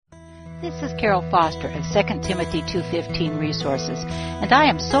This is Carol Foster of 2 Timothy 2:15 Resources, and I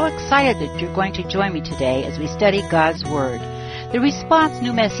am so excited that you're going to join me today as we study God's Word. The response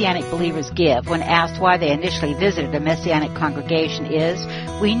new Messianic believers give when asked why they initially visited a Messianic congregation is,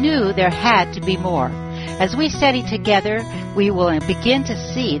 we knew there had to be more. As we study together, we will begin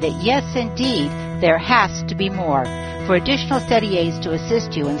to see that yes, indeed, there has to be more. For additional study aids to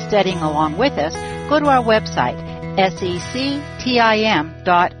assist you in studying along with us, go to our website, sectim.org.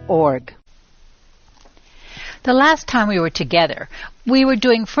 The last time we were together, we were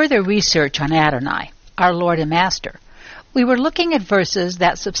doing further research on Adonai, our Lord and Master. We were looking at verses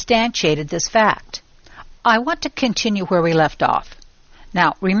that substantiated this fact. I want to continue where we left off.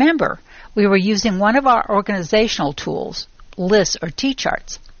 Now, remember, we were using one of our organizational tools, lists or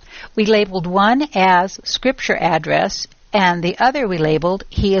T-charts. We labeled one as Scripture address, and the other we labeled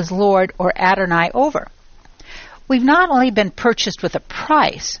He is Lord or Adonai over. We've not only been purchased with a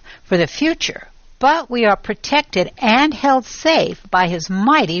price for the future, but we are protected and held safe by His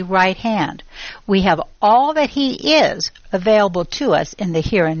mighty right hand. We have all that He is available to us in the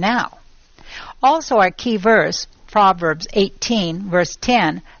here and now. Also our key verse, Proverbs 18, verse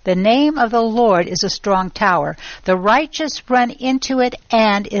 10, the name of the Lord is a strong tower. The righteous run into it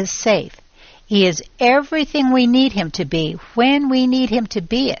and is safe. He is everything we need Him to be when we need Him to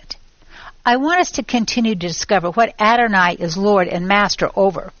be it. I want us to continue to discover what Adonai is Lord and Master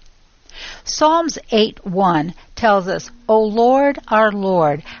over. Psalms 8:1 tells us, O Lord, our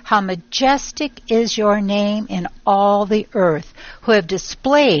Lord, how majestic is your name in all the earth, who have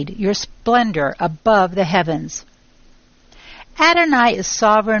displayed your splendor above the heavens. Adonai is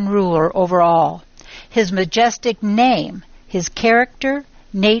sovereign ruler over all. His majestic name, His character,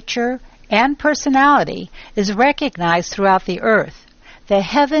 nature, and personality is recognized throughout the earth. The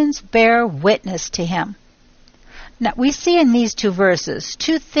heavens bear witness to Him. Now, we see in these two verses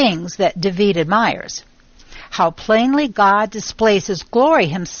two things that David admires. How plainly God displays His glory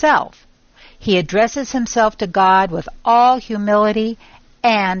Himself. He addresses Himself to God with all humility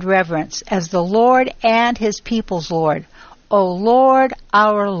and reverence as the Lord and His people's Lord. O Lord,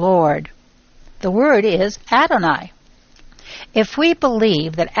 our Lord. The word is Adonai. If we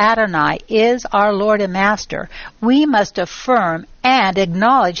believe that Adonai is our Lord and Master, we must affirm and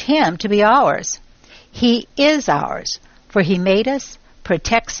acknowledge Him to be ours. He is ours, for He made us,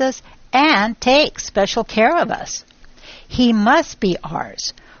 protects us, and takes special care of us. He must be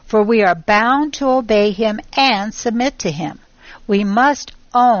ours, for we are bound to obey Him and submit to Him. We must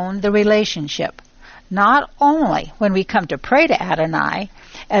own the relationship, not only when we come to pray to Adonai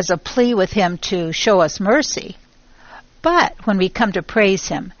as a plea with Him to show us mercy, but when we come to praise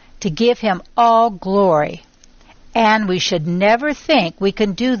Him, to give Him all glory. And we should never think we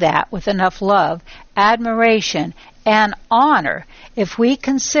can do that with enough love, admiration, and honor if we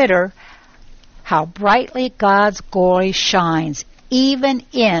consider how brightly God's glory shines even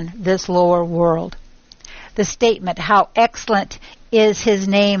in this lower world. The statement, how excellent is His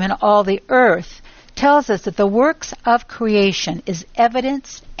name in all the earth, tells us that the works of creation is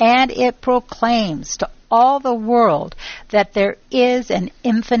evidence and it proclaims to all the world that there is an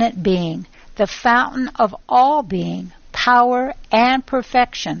infinite being, the fountain of all being, power and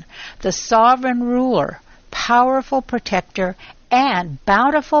perfection, the sovereign ruler, powerful protector, and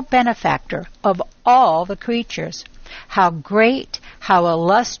bountiful benefactor of all the creatures. How great, how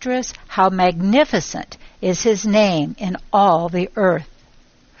illustrious, how magnificent is His name in all the earth.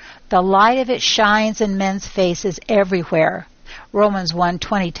 The light of it shines in men's faces everywhere. Romans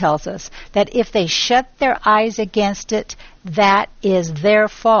 1:20 tells us that if they shut their eyes against it, that is their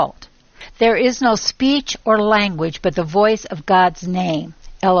fault. There is no speech or language but the voice of God's name,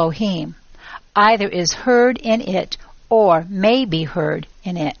 Elohim, either is heard in it or may be heard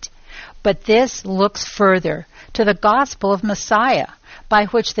in it. But this looks further to the gospel of Messiah, by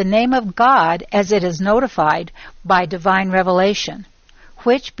which the name of God, as it is notified by divine revelation,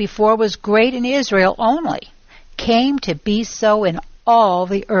 which before was great in Israel only, came to be so in all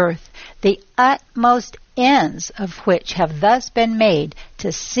the earth, the utmost ends of which have thus been made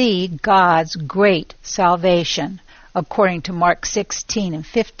to see God's great salvation, according to Mark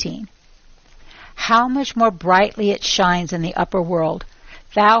 16:15. How much more brightly it shines in the upper world.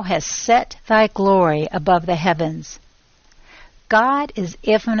 Thou hast set thy glory above the heavens. God is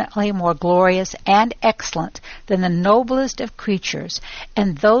infinitely more glorious and excellent than the noblest of creatures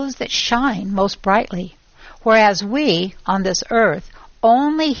and those that shine most brightly, whereas we, on this earth,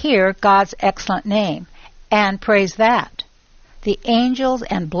 only hear God's excellent name and praise that. The angels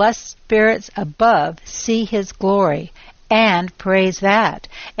and blessed spirits above see His glory and praise that,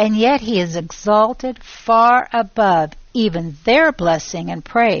 and yet He is exalted far above even their blessing and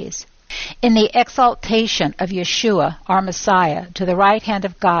praise. In the exaltation of Yeshua, our Messiah, to the right hand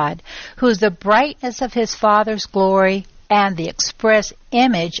of God, who is the brightness of his Father's glory and the express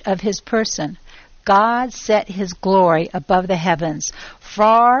image of his person, God set his glory above the heavens,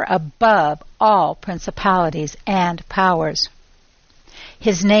 far above all principalities and powers.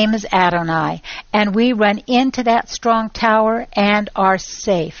 His name is Adonai, and we run into that strong tower and are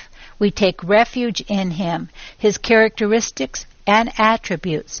safe. We take refuge in him, his characteristics and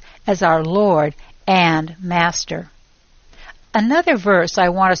attributes as our Lord and Master. Another verse I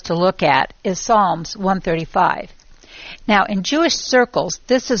want us to look at is Psalms 135. Now, in Jewish circles,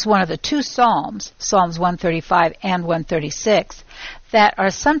 this is one of the two Psalms, Psalms 135 and 136, that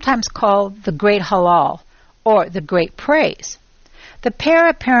are sometimes called the Great Hallel, or the Great Praise. The pair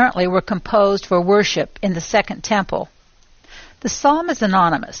apparently were composed for worship in the Second Temple. The psalm is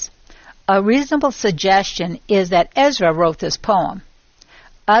anonymous. A reasonable suggestion is that Ezra wrote this poem.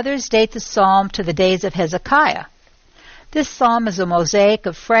 Others date the psalm to the days of Hezekiah. This psalm is a mosaic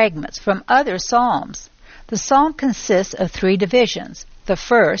of fragments from other psalms. The psalm consists of three divisions. The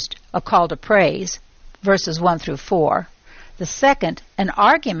first, a call to praise, verses 1 through 4. The second, an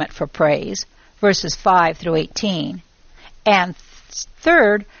argument for praise, verses 5 through 18. And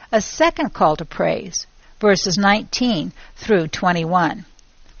third, a second call to praise, verses 19 through 21.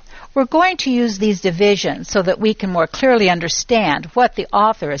 We're going to use these divisions so that we can more clearly understand what the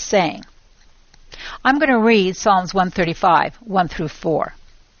author is saying. I'm going to read Psalms 135, 1 through 4.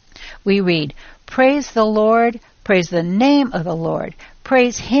 We read, "Praise the Lord, praise the name of the Lord.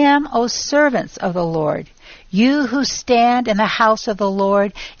 Praise him, O servants of the Lord. You who stand in the house of the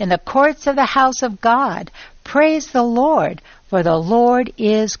Lord, in the courts of the house of God. Praise the Lord, for the Lord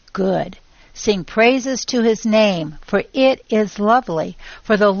is good. Sing praises to his name, for it is lovely.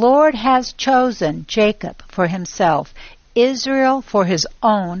 For the Lord has chosen Jacob for himself, Israel for his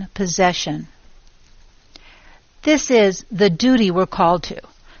own possession." This is the duty we're called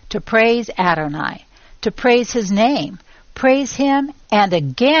to praise Adonai, to praise his name, praise him, and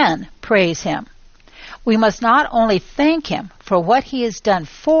again praise him. We must not only thank him for what he has done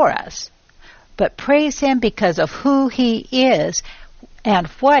for us, but praise him because of who he is and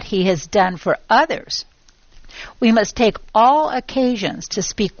what he has done for others. We must take all occasions to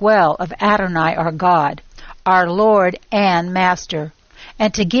speak well of Adonai our God, our Lord and Master,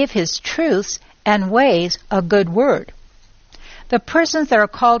 and to give his truths and ways a good word. The persons that are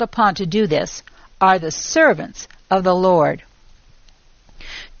called upon to do this are the servants of the Lord.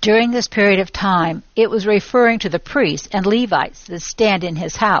 During this period of time, it was referring to the priests and Levites that stand in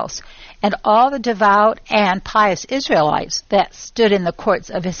his house, and all the devout and pious Israelites that stood in the courts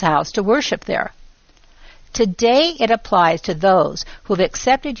of his house to worship there. Today it applies to those who have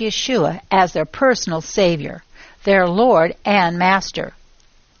accepted Yeshua as their personal Savior, their Lord and Master.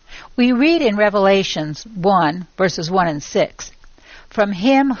 We read in Revelations 1, verses 1 and 6, "From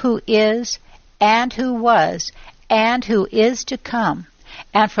him who is, and who was, and who is to come,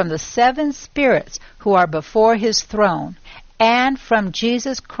 and from the 7 spirits who are before his throne, and from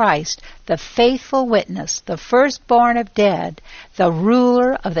Jesus Christ, the faithful witness, the firstborn of dead, the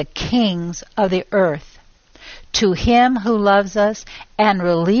ruler of the kings of the earth. To him who loves us and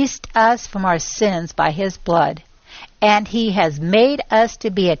released us from our sins by his blood, and he has made us to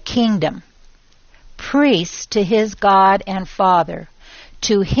be a kingdom, priests to his God and Father.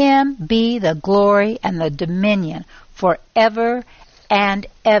 To him be the glory and the dominion forever and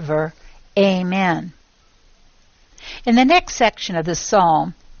ever. Amen." In the next section of this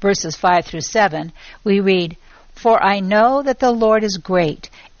psalm, verses 5 through 7, we read, "For I know that the Lord is great,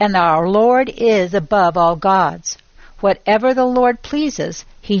 and that our Lord is above all gods. Whatever the Lord pleases,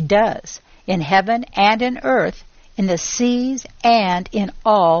 he does, in heaven and in earth, in the seas and in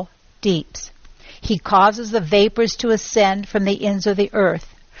all deeps. He causes the vapors to ascend from the ends of the earth,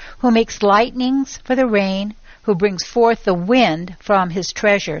 who makes lightnings for the rain, who brings forth the wind from his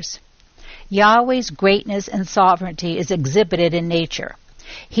treasures. Yahweh's greatness and sovereignty is exhibited in nature.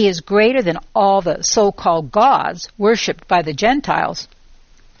 He is greater than all the so-called gods worshipped by the Gentiles.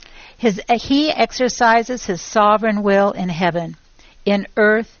 He exercises his sovereign will in heaven, in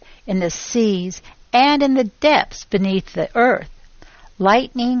earth, in the seas, and in the depths beneath the earth.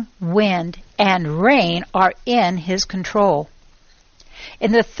 Lightning, wind, and rain are in his control."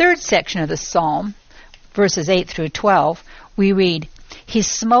 In the third section of the psalm, verses 8 through 12, we read, "He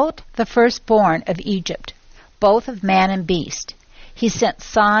smote the firstborn of Egypt, both of man and beast. He sent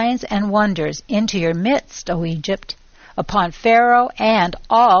signs and wonders into your midst, O Egypt, upon Pharaoh and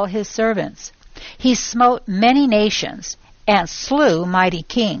all his servants. He smote many nations and slew mighty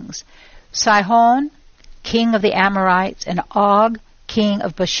kings, Sihon, king of the Amorites, and Og, king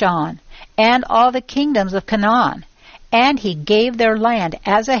of Bashan, and all the kingdoms of Canaan, and he gave their land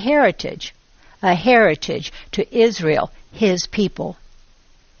as a heritage to Israel, his people.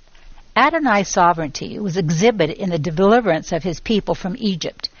 Adonai's sovereignty was exhibited in the deliverance of his people from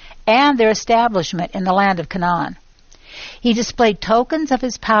Egypt and their establishment in the land of Canaan. He displayed tokens of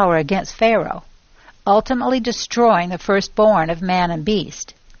his power against Pharaoh, ultimately destroying the firstborn of man and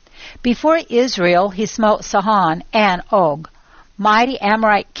beast. Before Israel, he smote Sihon and Og, mighty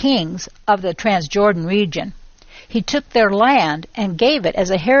Amorite kings of the Transjordan region. He took their land and gave it as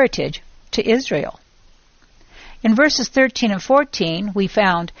a heritage to Israel. In verses 13 and 14, we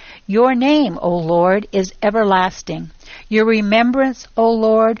found, "Your name, O Lord, is everlasting. Your remembrance, O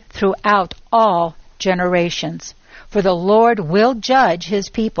Lord, throughout all generations. For the Lord will judge his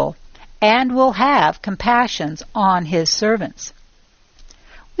people and will have compassion on his servants."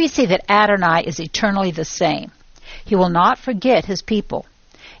 We see that Adonai is eternally the same. He will not forget his people.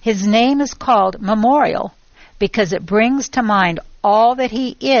 His name is called memorial because it brings to mind all that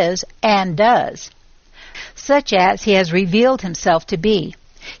he is and does, such as he has revealed himself to be.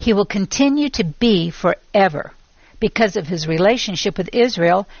 He will continue to be forever. Because of his relationship with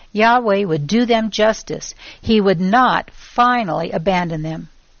Israel, Yahweh would do them justice. He would not finally abandon them.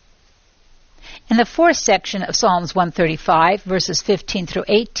 In the fourth section of Psalms 135, verses 15 through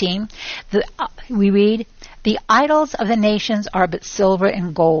 18, we read, "The idols of the nations are but silver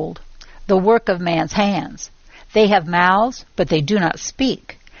and gold, the work of man's hands. They have mouths, but they do not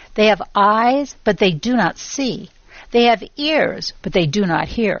speak. They have eyes, but they do not see. They have ears, but they do not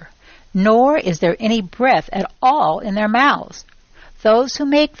hear. Nor is there any breath at all in their mouths. Those who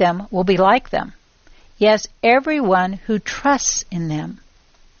make them will be like them. Yes, everyone who trusts in them."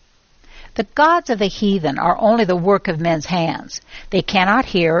 The gods of the heathen are only the work of men's hands. They cannot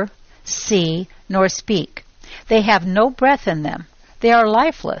hear, see, nor speak. They have no breath in them. They are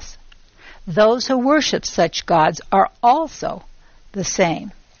lifeless. Those who worship such gods are also the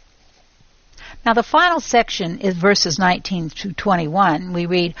same. Now the final section is verses 19 through 21. We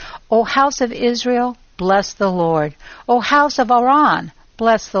read, "O house of Israel, bless the Lord. O house of Aaron,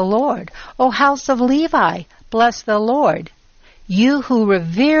 bless the Lord. O house of Levi, bless the Lord. You who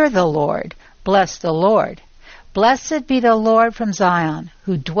revere the Lord, bless the Lord. Blessed be the Lord from Zion,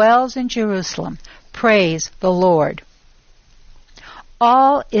 who dwells in Jerusalem. Praise the Lord."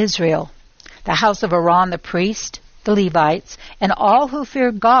 All Israel, the house of Aaron the priest, the Levites, and all who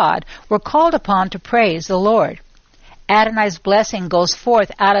fear God were called upon to praise the Lord. Adonai's blessing goes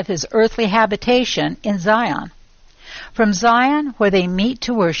forth out of his earthly habitation in Zion. From Zion, where they meet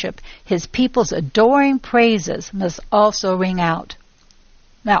to worship, his people's adoring praises must also ring out.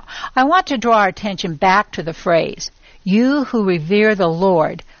 Now, I want to draw our attention back to the phrase, "You who revere the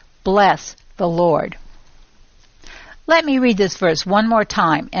Lord, bless the Lord." Let me read this verse one more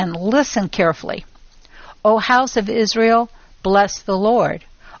time and listen carefully. "O house of Israel, bless the Lord.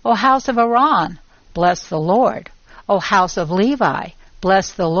 O house of Aaron, bless the Lord. O house of Levi,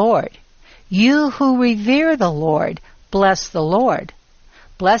 bless the Lord. You who revere the Lord, bless the Lord.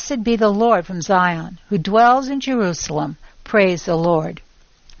 Blessed be the Lord from Zion, who dwells in Jerusalem. Praise the Lord."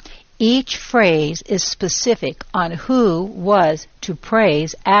 Each phrase is specific on who was to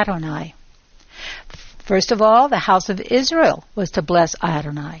praise Adonai. First of all, the house of Israel was to bless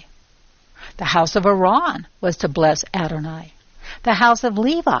Adonai. The house of Aaron was to bless Adonai. The house of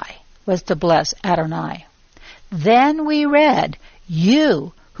Levi was to bless Adonai. Then we read,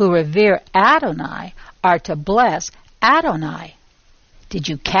 "You who revere Adonai are to bless Adonai." Did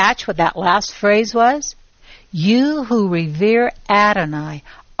you catch what that last phrase was? You who revere Adonai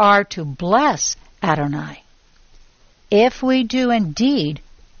are to bless Adonai. If we do indeed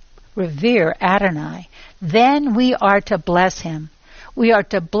revere Adonai, then we are to bless him. We are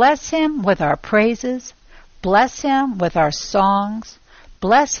to bless him with our praises, bless him with our songs,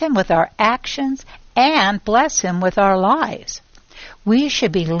 bless him with our actions, and bless him with our lives. We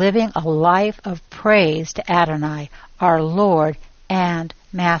should be living a life of praise to Adonai, our Lord and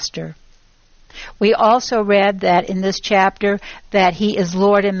Master. We also read that in this chapter that he is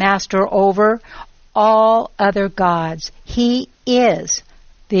Lord and Master over all other gods. He is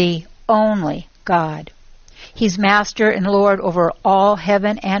the only God. He's Master and Lord over all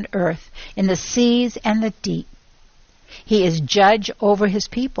heaven and earth, in the seas and the deep. He is Judge over his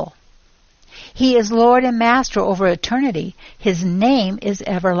people. He is Lord and Master over eternity. His name is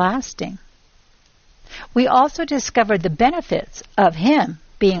everlasting. We also discovered the benefits of him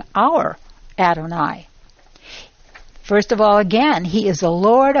being our Adonai. First of all, again, he is the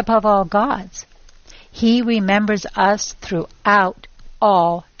Lord above all gods. He remembers us throughout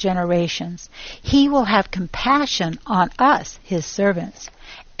all generations. He will have compassion on us, his servants,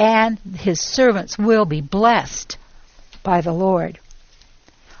 and his servants will be blessed by the Lord.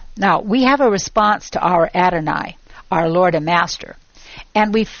 Now, we have a response to our Adonai, our Lord and Master,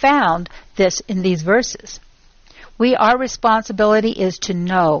 and we found this in these verses. Our responsibility is to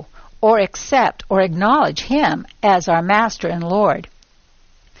know or accept or acknowledge him as our Master and Lord.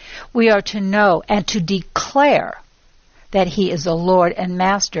 We are to know and to declare that he is the Lord and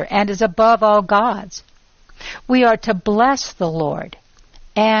Master and is above all gods. We are to bless the Lord,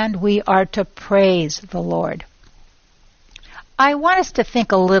 and we are to praise the Lord. I want us to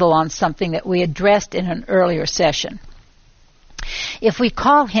think a little on something that we addressed in an earlier session. If we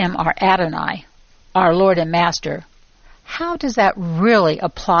call him our Adonai, our Lord and Master, how does that really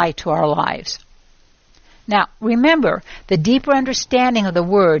apply to our lives? Now, remember, the deeper understanding of the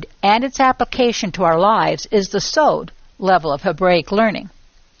word and its application to our lives is the Sod level of Hebraic learning.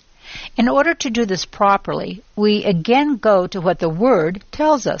 In order to do this properly, we again go to what the word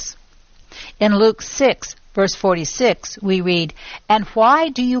tells us. In Luke 6, verse 46, we read, "And why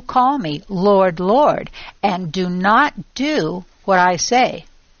do you call me Lord, Lord, and do not do what I say?"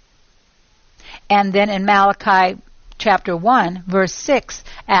 And then in Malachi chapter 1, verse 6,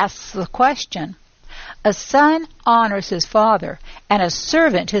 asks the question, "A son honors his father, and a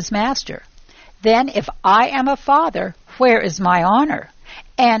servant his master. Then if I am a father, where is my honor?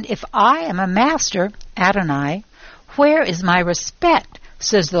 And if I am a master, Adonai, where is my respect,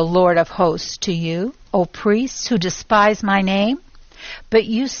 says the Lord of hosts to you, O priests who despise my name? But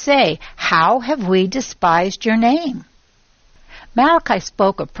you say, how have we despised your name?" Malachi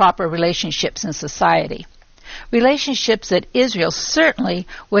spoke of proper relationships in society, relationships that Israel certainly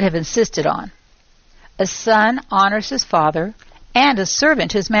would have insisted on. A son honors his father, and a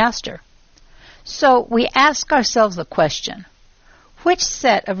servant his master. So we ask ourselves the question, which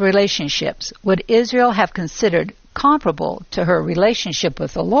set of relationships would Israel have considered comparable to her relationship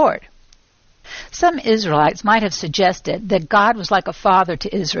with the Lord? Some Israelites might have suggested that God was like a father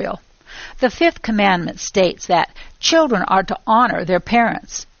to Israel. The fifth commandment states that children are to honor their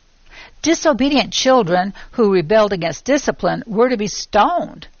parents. Disobedient children who rebelled against discipline were to be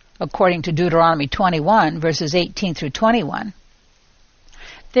stoned, according to Deuteronomy 21, verses 18 through 21.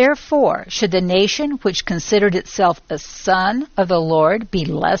 Therefore, should the nation which considered itself a son of the Lord be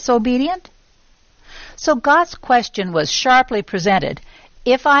less obedient? So God's question was sharply presented,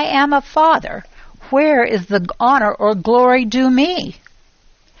 if I am a father, where is the honor or glory due me?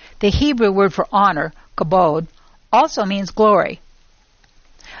 The Hebrew word for honor, kabod, also means glory.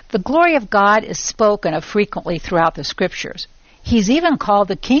 The glory of God is spoken of frequently throughout the Scriptures. He's even called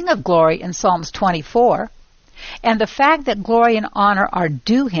the King of Glory in Psalms 24. And the fact that glory and honor are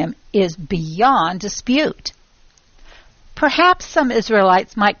due him is beyond dispute. Perhaps some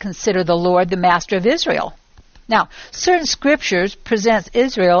Israelites might consider the Lord the Master of Israel. Now, certain scriptures presents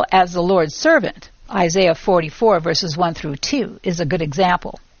Israel as the Lord's servant. Isaiah 44, verses 1 through 2 is a good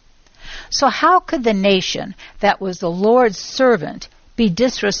example. So how could the nation that was the Lord's servant be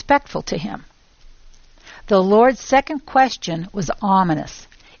disrespectful to him? The Lord's second question was ominous.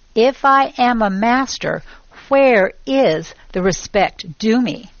 If I am a master, where is the respect due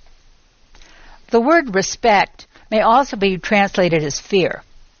me? The word respect may also be translated as fear.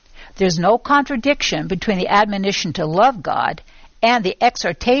 There's no contradiction between the admonition to love God and the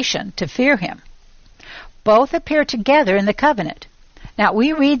exhortation to fear him. Both appear together in the covenant. Now,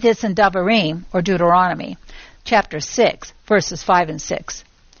 we read this in Devarim, or Deuteronomy, chapter 6, verses 5 and 6.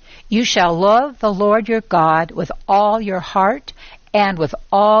 You shall love the Lord your God with all your heart and with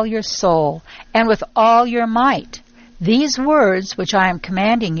all your soul and with all your might. These words which I am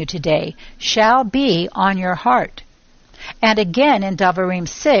commanding you today shall be on your heart. And again in Devarim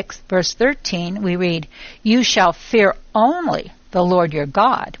 6, verse 13, we read, You shall fear only the Lord your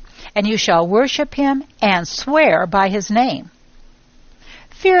God, and you shall worship him and swear by his name.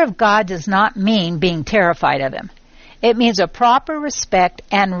 Fear of God does not mean being terrified of him. It means a proper respect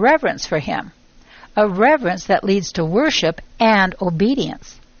and reverence for him, a reverence that leads to worship and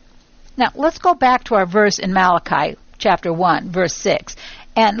obedience. Now, let's go back to our verse in Malachi, chapter 1, verse 6,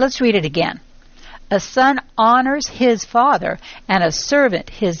 and let's read it again. A son honors his father, and a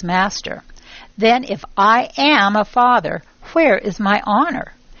servant his master. Then if I am a father, where is my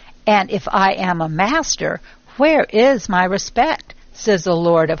honor? And if I am a master, where is my respect? Says the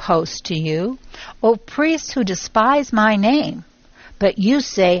Lord of hosts to you, O priests who despise my name. But you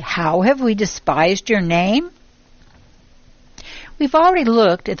say, how have we despised your name? We've already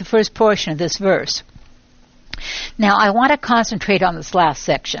looked at the first portion of this verse. Now I want to concentrate on this last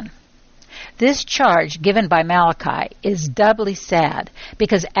section. This charge given by Malachi is doubly sad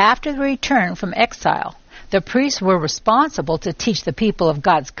because after the return from exile, The priests were responsible to teach the people of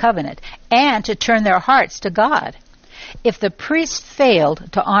God's covenant and to turn their hearts to God. If the priests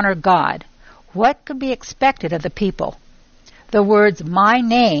failed to honor God, what could be expected of the people? The words, "my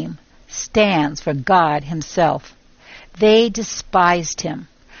name," stands for God himself. They despised him,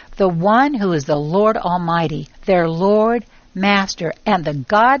 the one who is the Lord Almighty, their Lord, Master, and the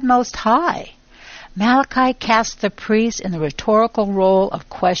God Most High. Malachi casts the priests in the rhetorical role of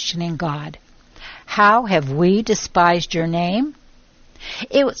questioning God. How have we despised your name?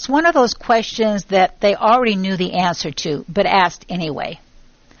 It was one of those questions that they already knew the answer to, but asked anyway.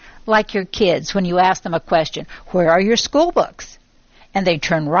 Like your kids when you ask them a question, "Where are your school books?" And they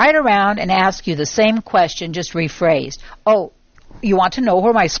turn right around and ask you the same question, just rephrased. "Oh, you want to know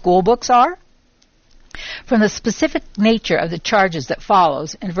where my school books are?" From the specific nature of the charges that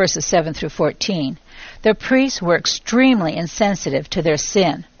follows in verses 7 through 14, the priests were extremely insensitive to their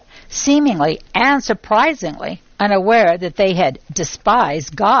sin, seemingly and surprisingly unaware that they had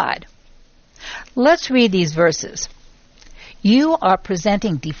despised God. Let's read these verses. "You are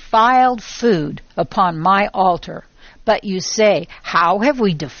presenting defiled food upon my altar, but you say, 'How have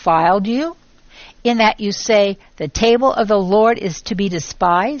we defiled you?' In that you say, 'The table of the Lord is to be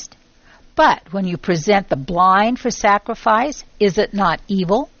despised.' But when you present the blind for sacrifice, is it not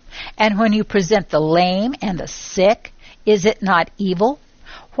evil? And when you present the lame and the sick, is it not evil?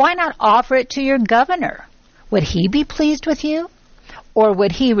 Why not offer it to your governor? Would he be pleased with you? Or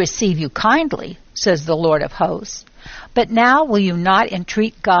would he receive you kindly, says the Lord of hosts? But now will you not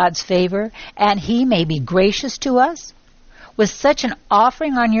entreat God's favor, and he may be gracious to us? With such an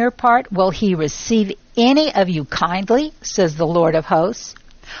offering on your part, will he receive any of you kindly, says the Lord of hosts?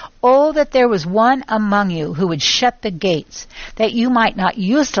 Oh, that there was one among you who would shut the gates, that you might not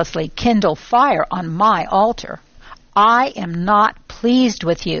uselessly kindle fire on my altar. I am not pleased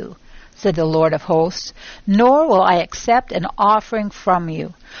with you, said the Lord of hosts, nor will I accept an offering from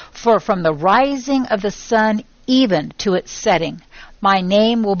you. For from the rising of the sun even to its setting, my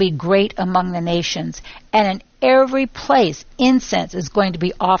name will be great among the nations, and in every place incense is going to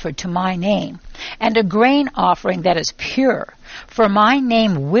be offered to my name, and a grain offering that is pure. For my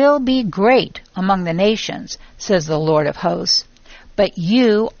name will be great among the nations, says the Lord of hosts. But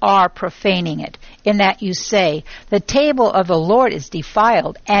you are profaning it, in that you say, the table of the Lord is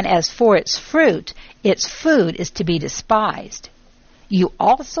defiled, and as for its food is to be despised. You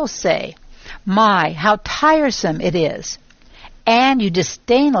also say, my, how tiresome it is. And you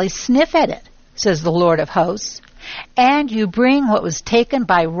disdainfully sniff at it, says the Lord of hosts. And you bring what was taken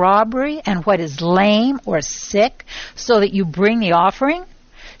by robbery and what is lame or sick, so that you bring the offering?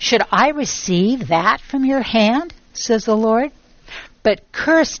 Should I receive that from your hand, says the Lord? But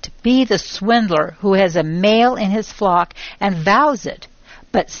cursed be the swindler who has a male in his flock and vows it,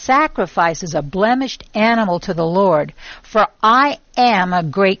 but sacrifices a blemished animal to the Lord. For I am a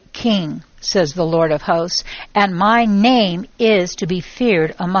great king, says the Lord of hosts, and my name is to be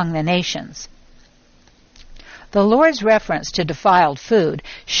feared among the nations. The Lord's reference to defiled food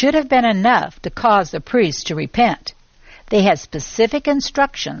should have been enough to cause the priests to repent. They had specific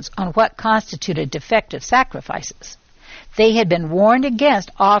instructions on what constituted defective sacrifices. They had been warned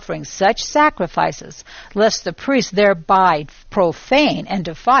against offering such sacrifices, lest the priests thereby profane and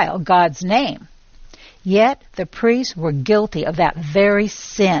defile God's name. Yet the priests were guilty of that very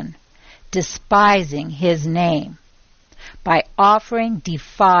sin, despising his name, by offering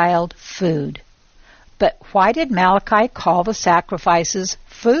defiled food. But why did Malachi call the sacrifices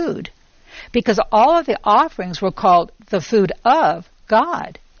food? Because all of the offerings were called the food of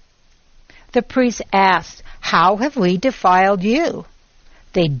God. The priests asked, how have we defiled you?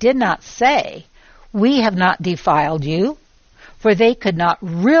 They did not say, we have not defiled you, for they could not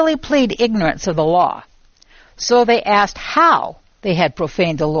really plead ignorance of the law. So they asked how they had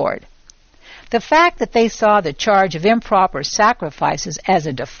profaned the Lord. The fact that they saw the charge of improper sacrifices as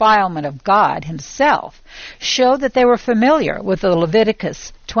a defilement of God himself showed that they were familiar with the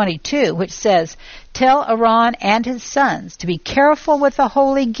Leviticus 22, which says, tell Aaron and his sons to be careful with the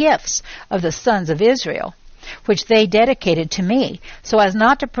holy gifts of the sons of Israel, which they dedicated to me, so as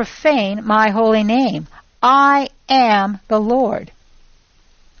not to profane my holy name. I am the Lord.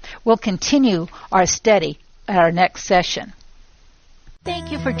 We'll continue our study at our next session.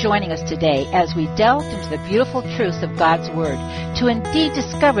 Thank you for joining us today as we delved into the beautiful truths of God's Word to indeed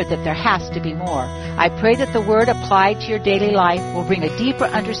discover that there has to be more. I pray that the Word applied to your daily life will bring a deeper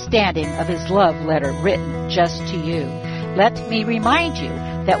understanding of His love letter written just to you. Let me remind you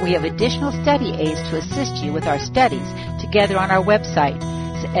that we have additional study aids to assist you with our studies together on our website,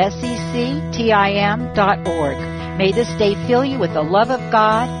 secctim.org. May this day fill you with the love of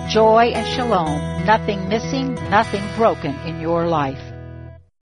God, joy, and shalom, nothing missing, nothing broken in your life.